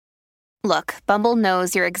Look, Bumble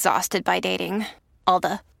knows you're exhausted by dating. All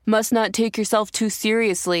the must not take yourself too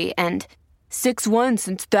seriously and 6'1"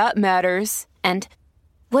 since that matters. And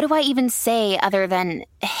what do I even say other than,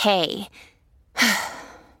 hey?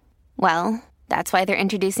 Well, that's why they're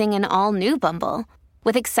introducing an all-new Bumble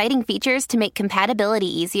with exciting features to make compatibility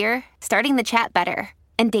easier, starting the chat better,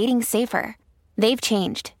 and dating safer. They've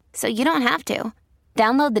changed, so you don't have to.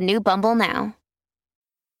 Download the new Bumble now.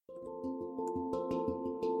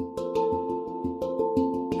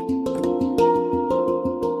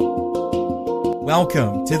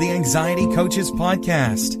 Welcome to the Anxiety Coaches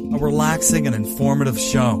Podcast, a relaxing and informative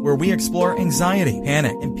show where we explore anxiety,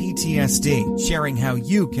 panic, and PTSD, sharing how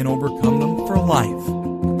you can overcome them for life.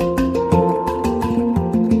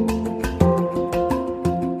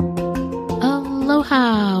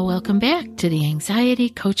 Aloha! Welcome back to the Anxiety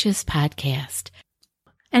Coaches Podcast.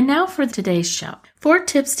 And now for today's show. 4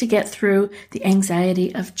 tips to get through the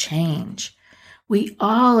anxiety of change. We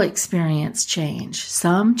all experience change.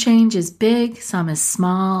 Some change is big, some is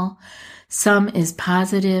small, some is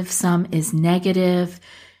positive, some is negative.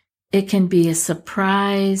 It can be a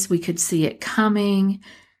surprise. We could see it coming.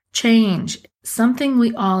 Change, something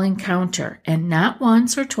we all encounter, and not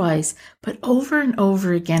once or twice, but over and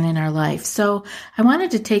over again in our life. So I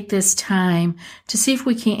wanted to take this time to see if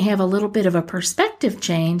we can't have a little bit of a perspective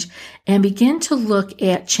change and begin to look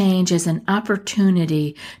at change as an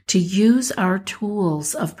opportunity to use our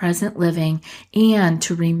tools of present living and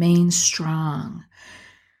to remain strong.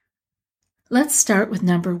 Let's start with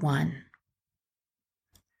number 1.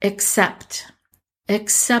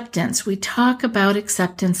 Acceptance. We talk about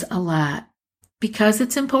acceptance a lot because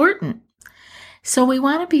it's important. So we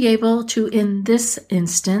want to be able to, in this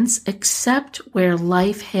instance, accept where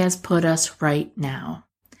life has put us right now.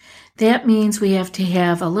 That means we have to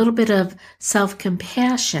have a little bit of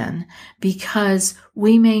self-compassion because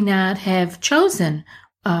we may not have chosen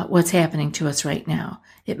what's happening to us right now.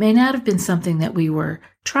 It may not have been something that we were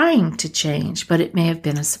trying to change, but it may have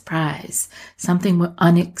been a surprise, something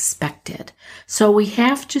unexpected. So we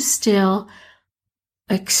have to still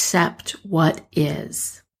accept what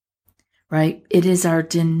is, right? It is our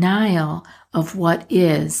denial of what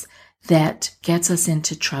is that gets us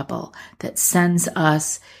into trouble, that sends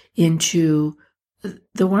us into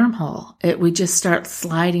the wormhole. We just start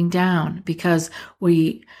sliding down because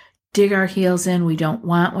we dig our heels in. We don't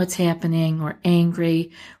want what's happening. We're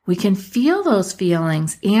angry. We can feel those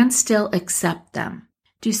feelings and still accept them.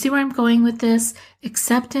 Do you see where I'm going with this?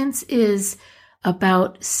 Acceptance is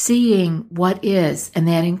about seeing what is, and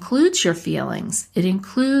that includes your feelings. It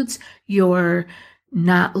includes your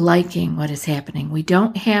not liking what is happening. We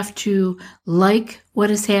don't have to like what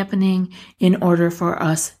is happening in order for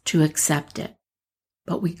us to accept it.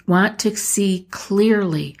 But we want to see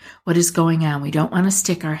clearly what is going on. We don't want to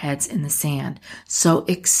stick our heads in the sand. So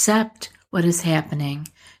accept what is happening.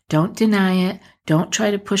 Don't deny it. Don't try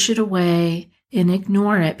to push it away and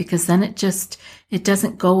ignore it, because then it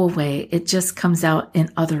doesn't go away. It just comes out in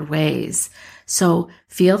other ways. So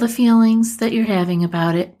feel the feelings that you're having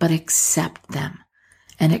about it, but accept them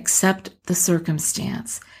and accept the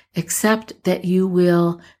circumstance. Accept that you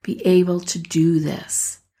will be able to do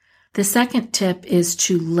this. The second tip is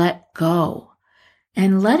to let go.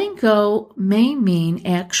 And letting go may mean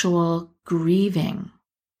actual grieving.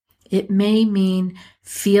 It may mean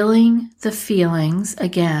feeling the feelings,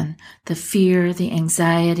 again, the fear, the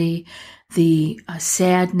anxiety, the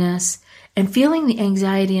sadness, and feeling the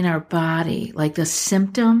anxiety in our body, like the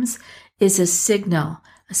symptoms, is a signal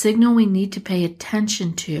we need to pay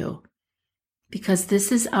attention to, because this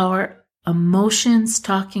is our emotions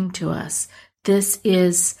talking to us. This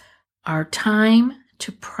is our time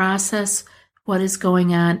to process what is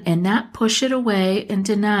going on and not push it away and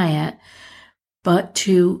deny it, but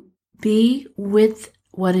to be with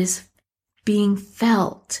what is being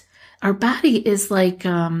felt. Our body is like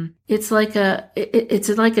it's like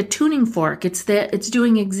a tuning fork. It's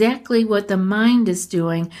doing exactly what the mind is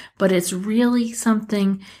doing, but it's really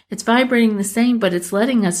something. It's vibrating the same, but it's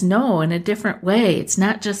letting us know in a different way. It's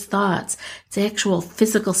not just thoughts. It's actual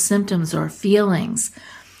physical symptoms or feelings.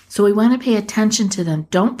 So we want to pay attention to them.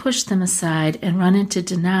 Don't push them aside and run into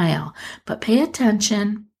denial, but pay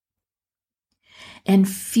attention and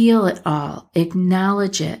feel it all.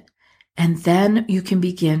 Acknowledge it. And then you can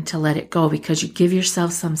begin to let it go, because you give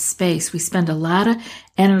yourself some space. We spend a lot of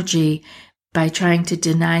energy by trying to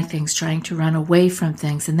deny things, trying to run away from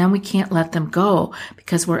things, and then we can't let them go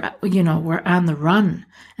because we're on the run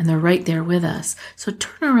and they're right there with us. So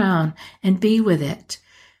turn around and be with it.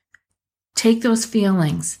 Take those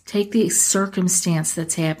feelings, take the circumstance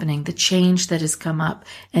that's happening, the change that has come up,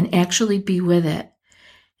 and actually be with it.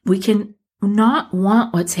 We can not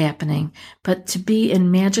want what's happening, but to be in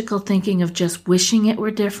magical thinking of just wishing it were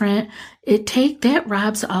different, that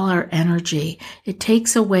robs all our energy. It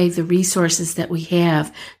takes away the resources that we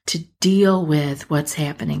have to deal with what's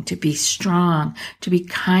happening, to be strong, to be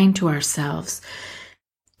kind to ourselves.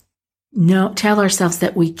 Tell ourselves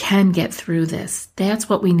that we can get through this. That's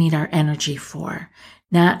what we need our energy for.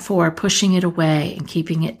 Not for pushing it away and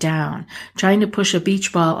keeping it down. Trying to push a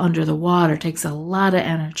beach ball under the water takes a lot of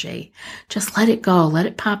energy. Just let it go. Let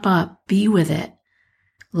it pop up. Be with it.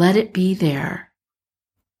 Let it be there.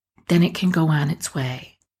 Then it can go on its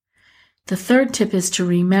way. The third tip is to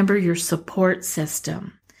remember your support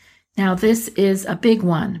system. Now, this is a big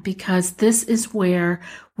one because this is where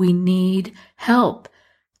we need help.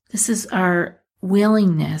 This is our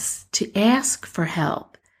willingness to ask for help.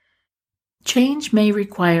 Change may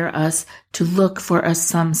require us to look for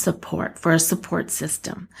some support, for a support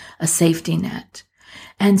system, a safety net.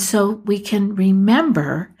 And so we can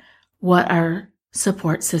remember what our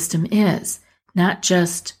support system is, not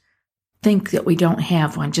just think that we don't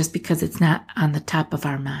have one just because it's not on the top of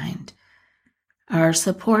our mind. Our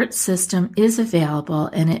support system is available,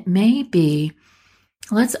 and it may be,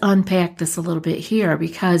 let's unpack this a little bit here,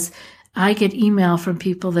 because I get email from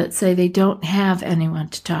people that say they don't have anyone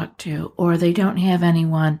to talk to, or they don't have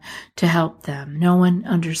anyone to help them. No one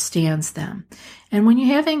understands them. And when you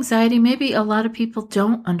have anxiety, maybe a lot of people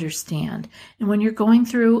don't understand. And when you're going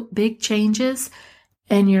through big changes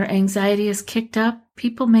and your anxiety is kicked up,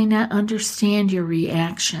 people may not understand your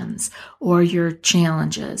reactions or your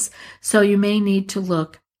challenges. So you may need to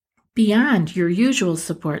look beyond your usual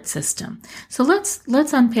support system. So let's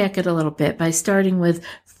unpack it a little bit by starting with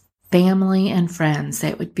family and friends.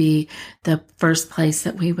 That would be the first place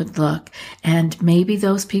that we would look. And maybe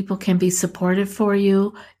those people can be supportive for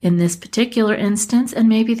you in this particular instance, and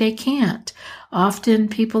maybe they can't. Often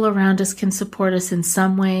people around us can support us in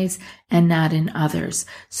some ways and not in others.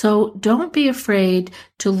 So don't be afraid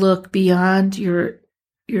to look beyond your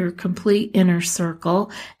complete inner circle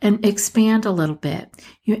and expand a little bit.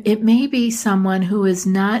 It may be someone who is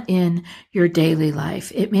not in your daily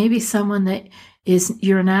life. It may be someone that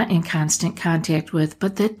you're not in constant contact with,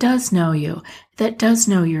 but that does know you, that does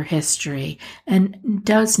know your history, and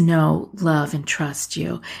does know, love, and trust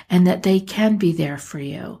you, and that they can be there for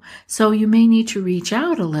you. So you may need to reach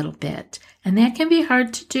out a little bit, and that can be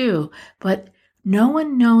hard to do, but no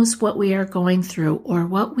one knows what we are going through or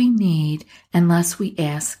what we need unless we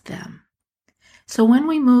ask them. So when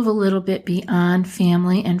we move a little bit beyond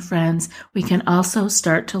family and friends, we can also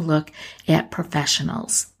start to look at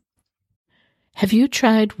professionals. Have you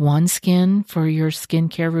tried OneSkin for your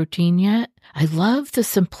skincare routine yet? I love the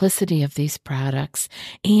simplicity of these products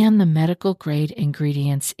and the medical grade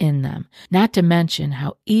ingredients in them, not to mention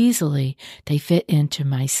how easily they fit into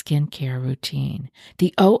my skincare routine.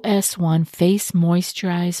 The OS1 Face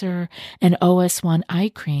Moisturizer and OS1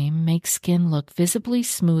 Eye Cream make skin look visibly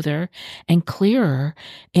smoother and clearer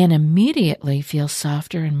and immediately feel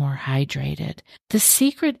softer and more hydrated. The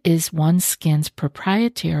secret is OneSkin's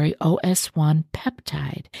proprietary OS1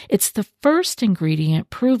 peptide. It's the first ingredient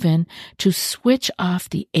proven to switch off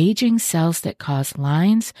the aging cells that cause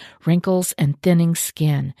lines, wrinkles, and thinning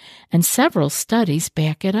skin, and several studies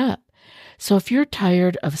back it up. So if you're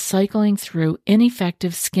tired of cycling through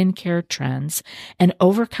ineffective skincare trends and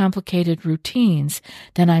overcomplicated routines,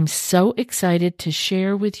 then I'm so excited to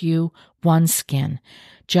share with you OneSkin,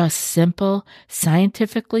 just simple,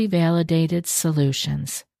 scientifically validated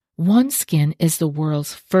solutions. OneSkin is the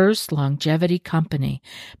world's first longevity company.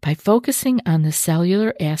 By focusing on the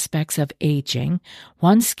cellular aspects of aging,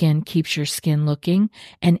 OneSkin keeps your skin looking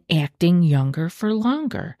and acting younger for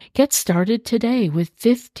longer. Get started today with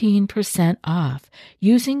 15% off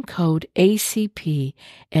using code ACP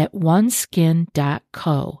at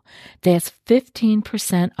oneskin.co. That's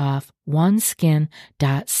 15% off oneskin.co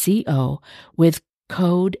with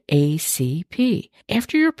code ACP.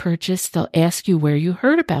 After your purchase, they'll ask you where you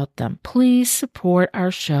heard about them. Please support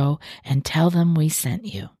our show and tell them we sent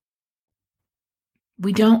you.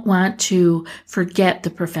 We don't want to forget the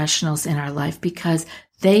professionals in our life because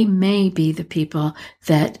they may be the people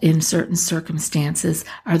that in certain circumstances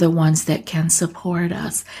are the ones that can support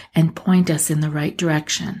us and point us in the right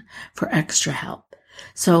direction for extra help.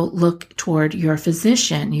 So look toward your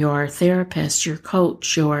physician, your therapist, your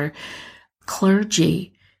coach, your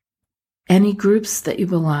clergy, any groups that you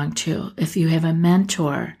belong to. If you have a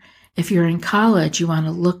mentor, if you're in college, you want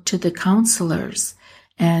to look to the counselors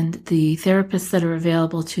and the therapists that are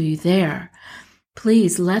available to you there.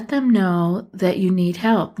 Please let them know that you need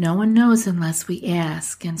help. No one knows unless we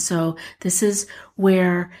ask. And so this is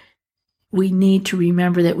where we need to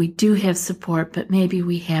remember that we do have support, but maybe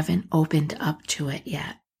we haven't opened up to it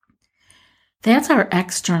yet. That's our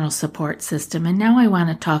external support system. And now I want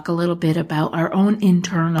to talk a little bit about our own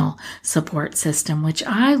internal support system, which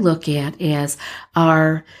I look at as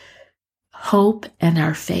our hope and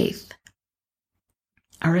our faith.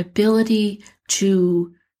 Our ability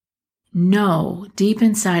to know deep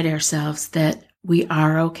inside ourselves that we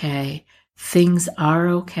are okay, things are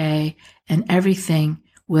okay, and everything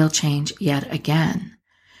will change yet again.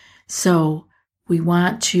 So we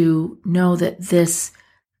want to know that this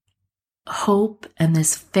hope and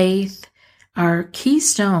this faith are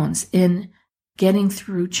keystones in getting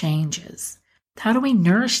through changes. How do we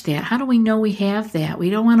nourish that? How do we know we have that? We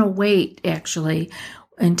don't want to wait, actually,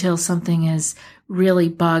 until something is really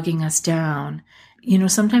bogging us down.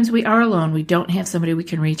 Sometimes we are alone. We don't have somebody we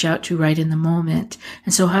can reach out to right in the moment.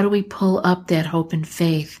 And so how do we pull up that hope and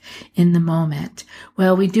faith in the moment?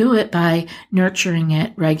 Well, we do it by nurturing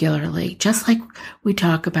it regularly, just like we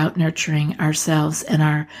talk about nurturing ourselves and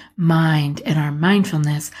our mind and our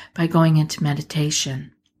mindfulness by going into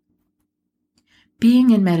meditation.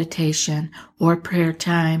 Being in meditation or prayer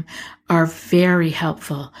time are very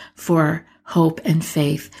helpful for hope and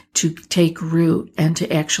faith to take root and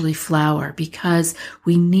to actually flower, because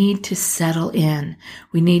we need to settle in.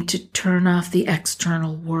 We need to turn off the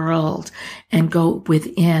external world and go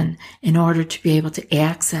within in order to be able to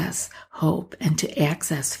access hope and to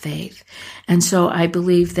access faith. And so I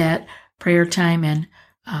believe that prayer time and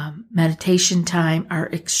meditation time are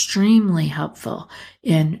extremely helpful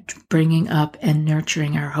in bringing up and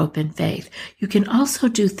nurturing our hope and faith. You can also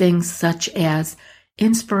do things such as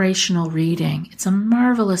inspirational reading. It's a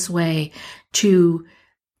marvelous way to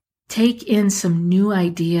take in some new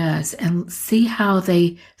ideas and see how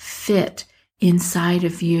they fit inside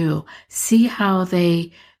of you. See how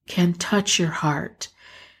they can touch your heart.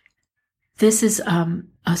 This is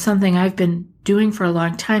something I've been doing for a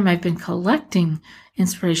long time. I've been collecting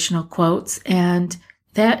inspirational quotes, and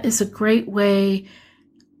that is a great way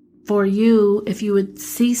for you. If you would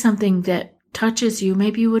see something that touches you,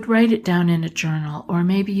 maybe you would write it down in a journal, or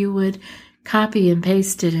maybe you would copy and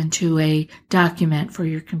paste it into a document for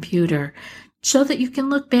your computer so that you can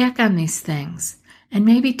look back on these things and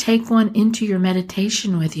maybe take one into your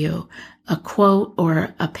meditation with you, a quote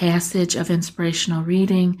or a passage of inspirational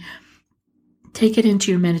reading. Take it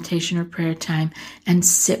into your meditation or prayer time and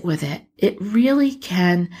sit with it. It really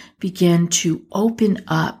can begin to open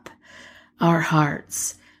up our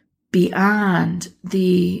hearts beyond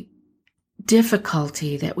the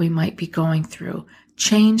difficulty that we might be going through.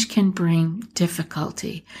 Change can bring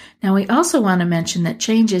difficulty. Now, we also want to mention that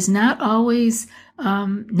change is not always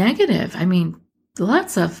negative. I mean,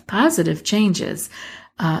 lots of positive changes,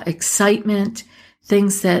 excitement,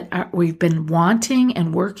 things that we've been wanting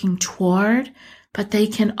and working toward, but they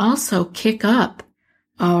can also kick up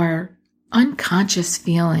our unconscious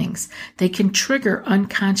feelings. They can trigger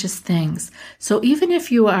unconscious things. So even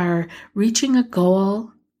if you are reaching a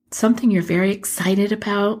goal, something you're very excited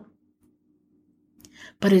about,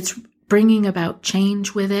 but it's bringing about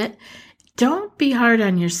change with it, don't be hard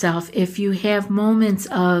on yourself if you have moments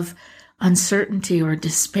of uncertainty or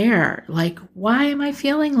despair. Like, why am I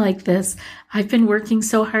feeling like this? I've been working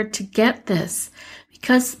so hard to get this.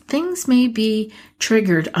 Because things may be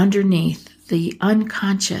triggered underneath. The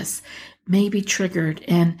unconscious may be triggered,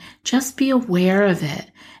 and just be aware of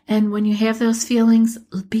it. And when you have those feelings,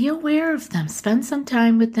 be aware of them. Spend some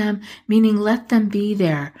time with them, meaning let them be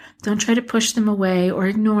there. Don't try to push them away or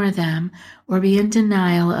ignore them or be in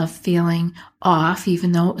denial of feeling off,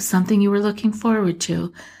 even though it was something you were looking forward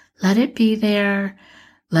to. Let it be there.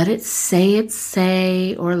 Let it say its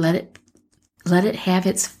say, or let it have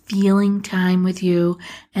its feeling time with you.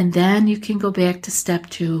 And then you can go back to step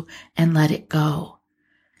 2 and let it go.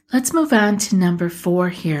 Let's move on to number 4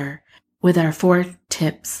 here with our 4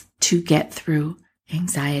 tips to get through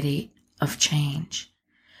anxiety of change.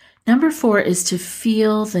 Number 4 is to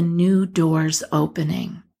feel the new doors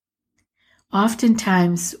opening.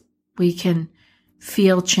 Oftentimes we can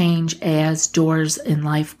feel change as doors in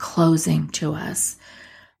life closing to us.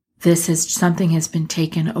 Something has been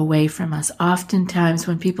taken away from us. Oftentimes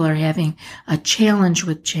when people are having a challenge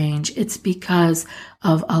with change, it's because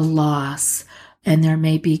of a loss, and there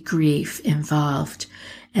may be grief involved,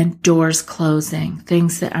 and doors closing,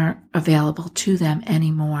 things that aren't available to them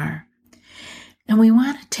anymore. And we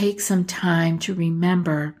want to take some time to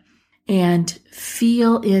remember and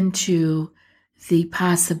feel into the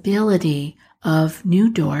possibility of new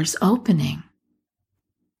doors opening.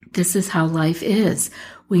 This is how life is.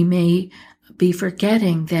 We may be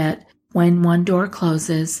forgetting that when one door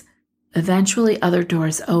closes, eventually other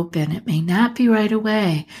doors open. It may not be right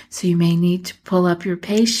away, so you may need to pull up your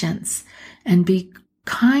patience and be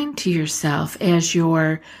kind to yourself as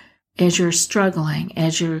you're struggling,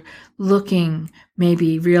 as you're looking,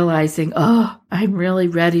 maybe realizing, oh, I'm really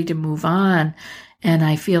ready to move on, and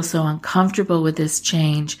I feel so uncomfortable with this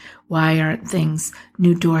change. Why aren't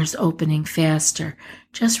new doors opening faster?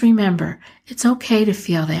 Just remember, it's okay to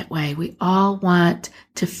feel that way. We all want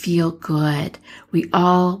to feel good. We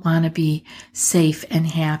all want to be safe and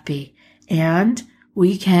happy. And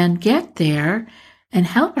we can get there and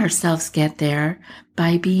help ourselves get there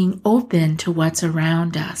by being open to what's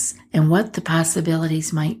around us and what the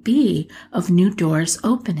possibilities might be of new doors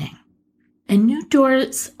opening. And new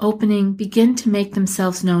doors opening begin to make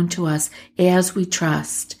themselves known to us as we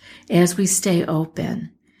trust, as we stay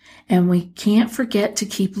open. And we can't forget to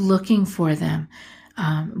keep looking for them.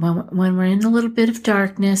 When we're in a little bit of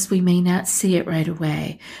darkness, we may not see it right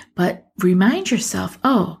away. But remind yourself,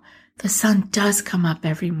 oh, the sun does come up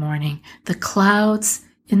every morning. The clouds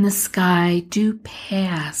in the sky do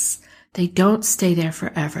pass. They don't stay there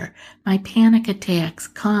forever. My panic attacks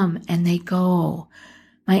come and they go.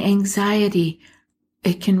 My anxiety,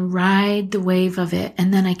 it can ride the wave of it,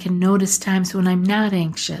 and then I can notice times when I'm not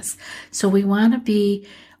anxious. So we want to be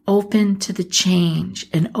open to the change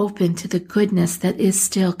and open to the goodness that is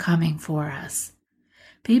still coming for us.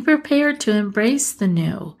 Be prepared to embrace the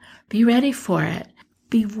new. Be ready for it.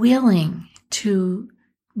 Be willing to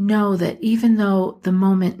know that even though the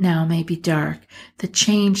moment now may be dark, the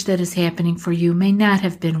change that is happening for you may not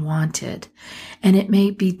have been wanted, and it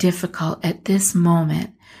may be difficult at this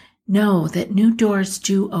moment. Know that new doors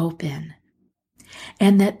do open,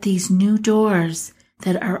 and that these new doors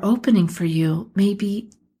that are opening for you may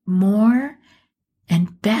be more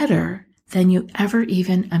and better than you ever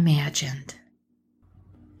even imagined.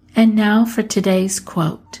 And now for today's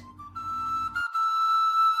quote.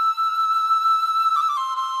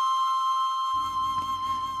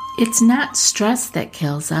 It's not stress that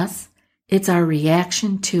kills us, it's our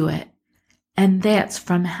reaction to it. And that's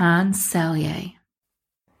from Hans Selye.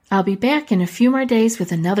 I'll be back in a few more days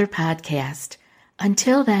with another podcast.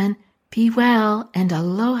 Until then, be well and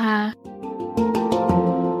aloha.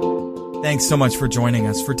 Thanks so much for joining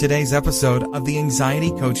us for today's episode of the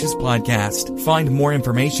Anxiety Coaches Podcast. Find more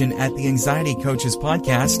information at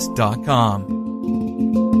theanxietycoachespodcast.com.